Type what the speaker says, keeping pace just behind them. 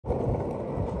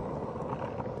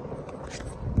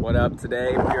What up?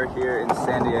 Today we are here in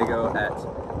San Diego at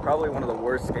probably one of the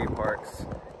worst skate parks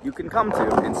you can come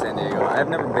to in San Diego. I've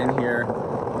never been here,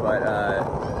 but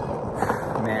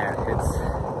man,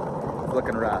 it's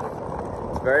looking rough.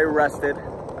 It's very rusted.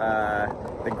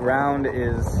 The ground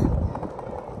is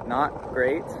not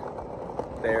great.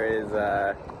 There is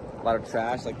a lot of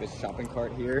trash, like this shopping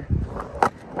cart here,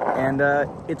 and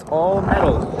it's all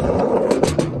metal.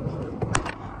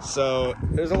 So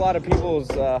there's a lot of people's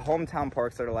hometown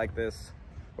parks that are like this.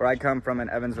 Where I come from in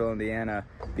Evansville, Indiana,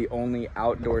 the only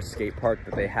outdoor skate park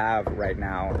that they have right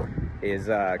now is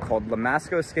called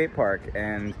Lamasco Skate Park,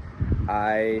 and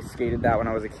I skated that when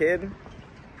I was a kid.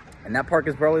 And that park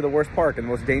is probably the worst park and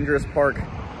the most dangerous park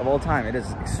of all time. It is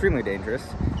extremely dangerous.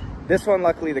 This one,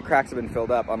 luckily, the cracks have been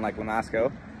filled up, unlike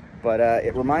Lamasco, but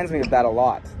it reminds me of that a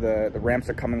lot. The ramps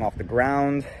are coming off the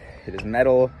ground. It is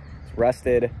metal, it's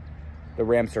rusted. The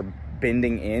ramps are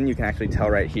bending in. You can actually tell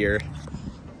right here.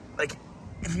 Like,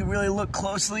 if you really look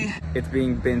closely, it's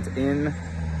being bent in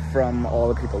from all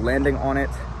the people landing on it.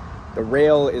 The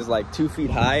rail is like 2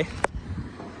 feet high.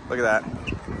 Look at that.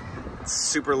 It's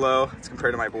super low. It's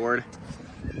compared to my board.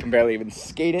 You can barely even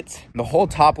skate it. The whole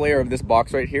top layer of this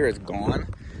box right here is gone.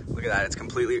 Look at that. It's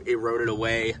completely eroded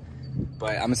away.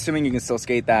 But I'm assuming you can still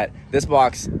skate that. This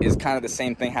box is kind of the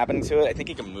same thing happening to it. I think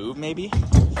it can move, maybe.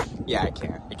 Yeah, it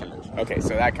can. It can move. Okay, so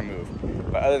that can move.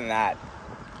 But other than that,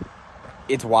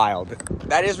 it's wild.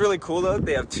 That is really cool, though.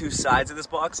 They have two sides of this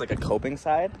box, like a coping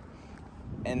side.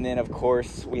 And then, of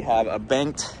course, we have a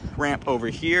banked ramp over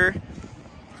here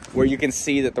where you can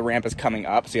see that the ramp is coming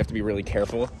up, so you have to be really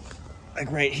careful.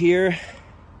 Like right here,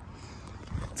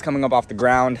 it's coming up off the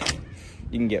ground.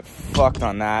 You can get fucked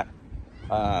on that.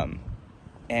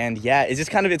 And yeah, it's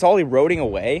just kind of, it's all eroding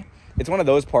away. It's one of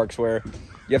those parks where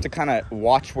you have to kind of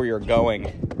watch where you're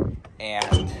going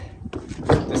and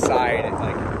decide,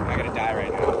 like, am I gonna die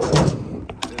right now?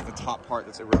 There's the top part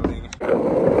that's eroding.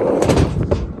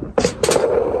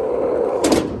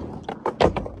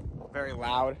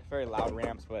 Very loud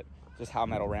ramps, but just how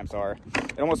metal ramps are.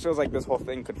 It almost feels like this whole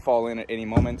thing could fall in at any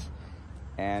moment.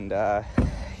 And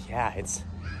yeah, it's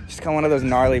just kind of one of those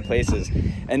gnarly places.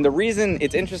 And the reason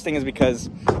it's interesting is because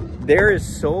there is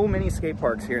so many skate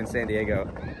parks here in San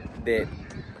Diego that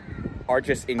are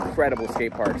just incredible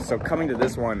skate parks. So coming to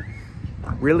this one,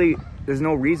 really, there's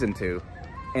no reason to.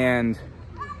 And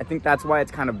I think that's why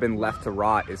it's kind of been left to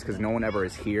rot, is because no one ever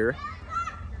is here.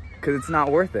 Because it's not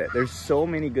worth it. There's so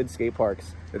many good skate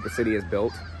parks that the city has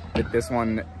built that this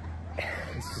one,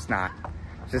 it's just not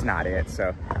it.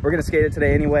 So we're gonna skate it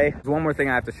today anyway. There's one more thing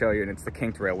I have to show you, and it's the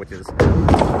kinked rail, which is fucking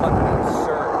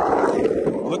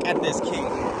absurd. Look at this kink.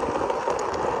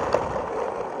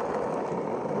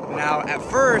 Now, at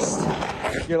first,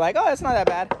 you're like, oh, it's not that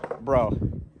bad. Bro,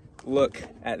 look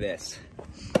at this.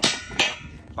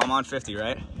 I'm on 50,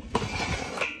 right?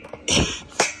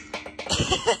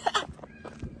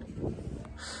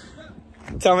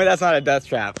 Tell me that's not a death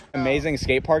trap. Amazing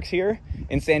skate parks here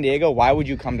in San Diego. Why would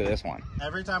you come to this one?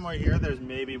 Every time we're here, there's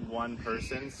maybe one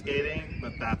person skating,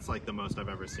 but that's like the most I've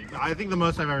ever seen. I think the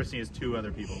most I've ever seen is 2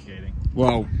 other people skating.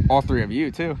 Well, all 3 of you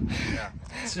too. Yeah.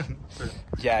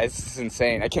 Yeah, it's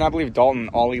insane. I cannot believe Dalton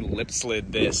ollie lip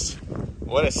slid this.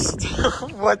 What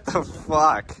what the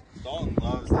fuck? Dalton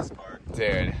loves this park.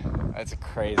 Dude, that's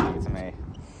crazy to me.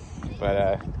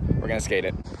 But we're gonna skate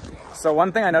it. So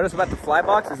one thing I noticed about the fly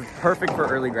box is it's perfect for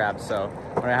early grabs. So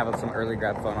we're gonna have some early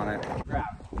grab fun on it. Grab.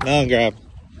 No, grab.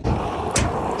 Oh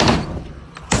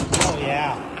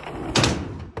yeah.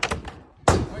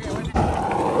 Okay,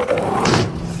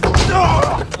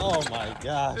 oh my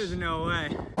gosh. There's no way.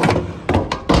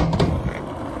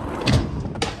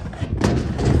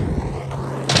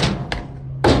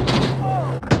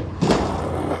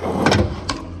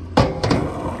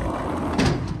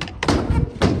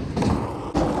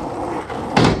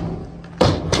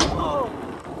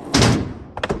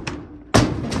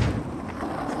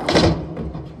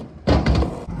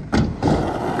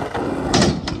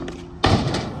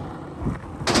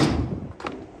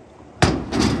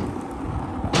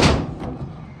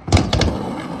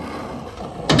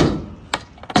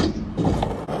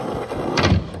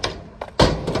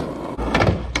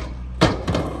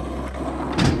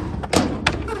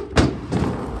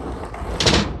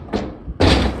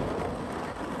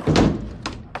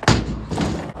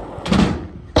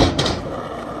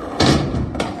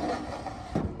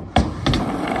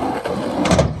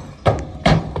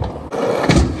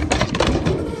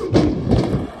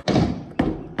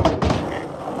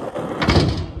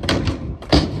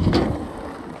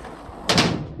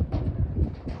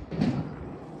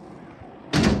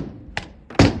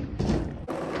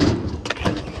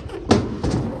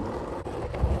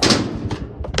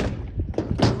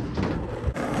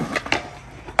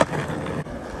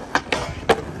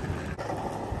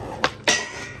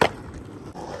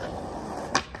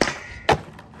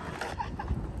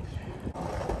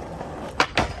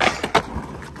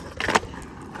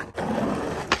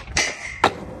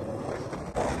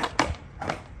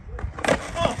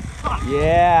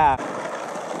 Yeah.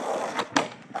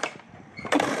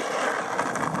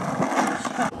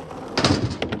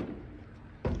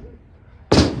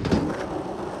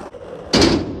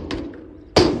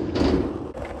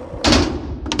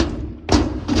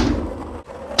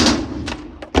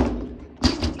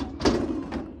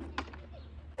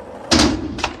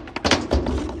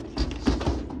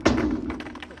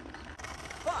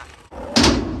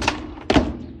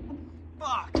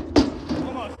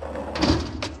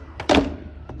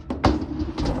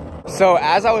 So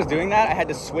as I was doing that, I had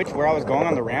to switch where I was going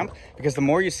on the ramp because the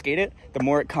more you skate it, the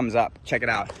more it comes up. Check it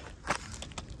out.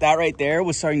 That right there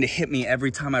was starting to hit me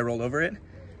every time I rolled over it,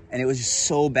 and it was just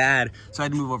so bad. So I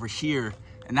had to move over here,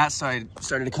 and that started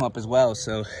to come up as well.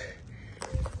 So,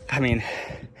 I mean,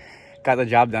 got the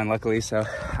job done luckily, so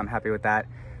I'm happy with that.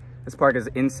 This park is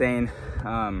insane.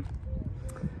 Shout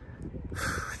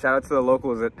out to the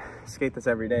locals that skate this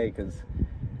every day because,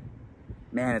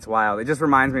 man, it's wild. It just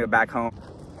reminds me of back home.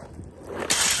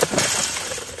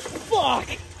 Fuck!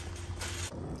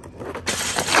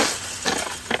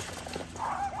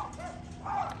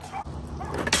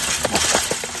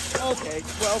 Okay,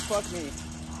 well, fuck me.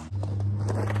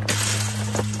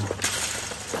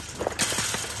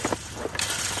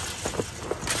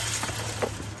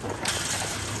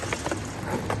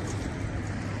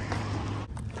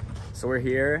 So we're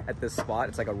here at this spot.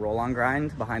 It's like a roll-on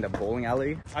grind behind a bowling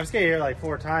alley. I've skated here like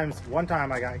 4 times. One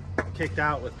time I got kicked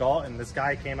out with Dalton. This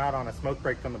guy came out on a smoke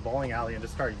break from the bowling alley and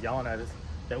just started yelling at us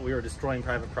that we were destroying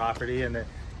private property, and that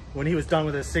when he was done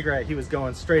with his cigarette, he was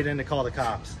going straight in to call the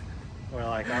cops. We're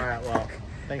like, all right, well,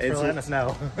 thanks for letting us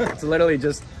know. It's literally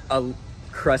just a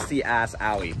crusty ass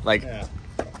alley. Like, yeah.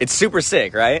 It's super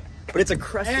sick, right? But it's a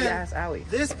crusty ass alley.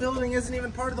 This building isn't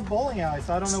even part of the bowling alley,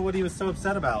 so I don't know what he was so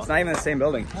upset about. It's not even the same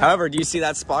building. However, do you see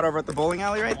that spot over at the bowling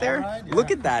alley right there? Right, yeah.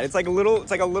 Look at that. It's like a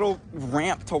little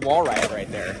ramp to wall ride right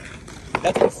there.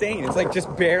 That's insane. It's like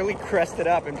just barely crested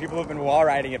up, and people have been wall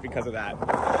riding it because of that.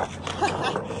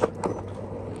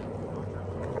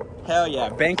 Hell yeah,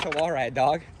 bank to wall ride,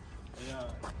 dog. Yeah,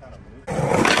 kind of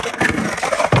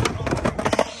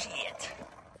Shit.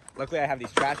 Luckily, I have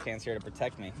these trash cans here to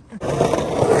protect me.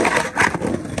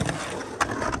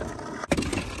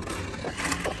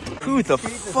 Who the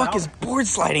fuck is board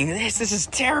sliding this? This is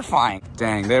terrifying.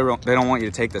 Dang, they don't want you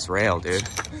to take this rail, dude.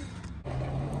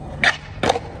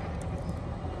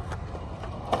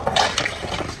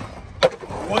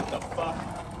 What the fuck?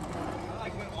 I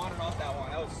like went on and off that one.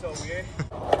 That was so weird.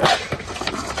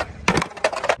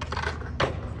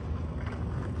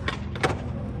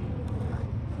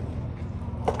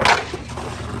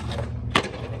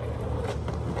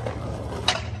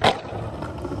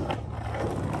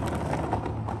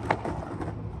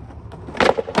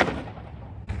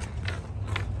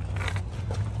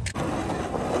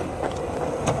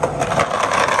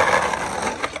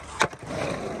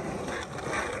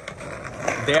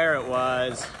 There it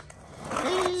was.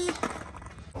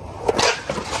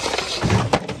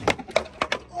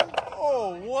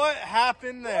 Oh, what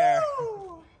happened there?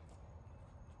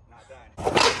 Not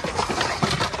done.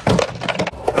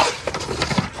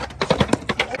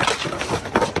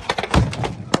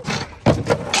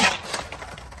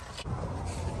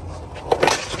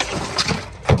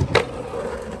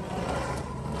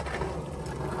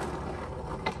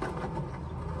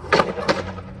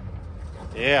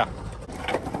 Yeah.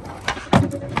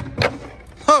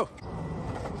 Oh!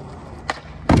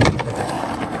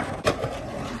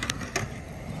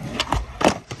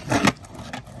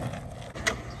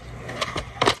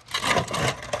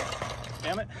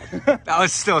 Damn it. That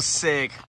was still sick.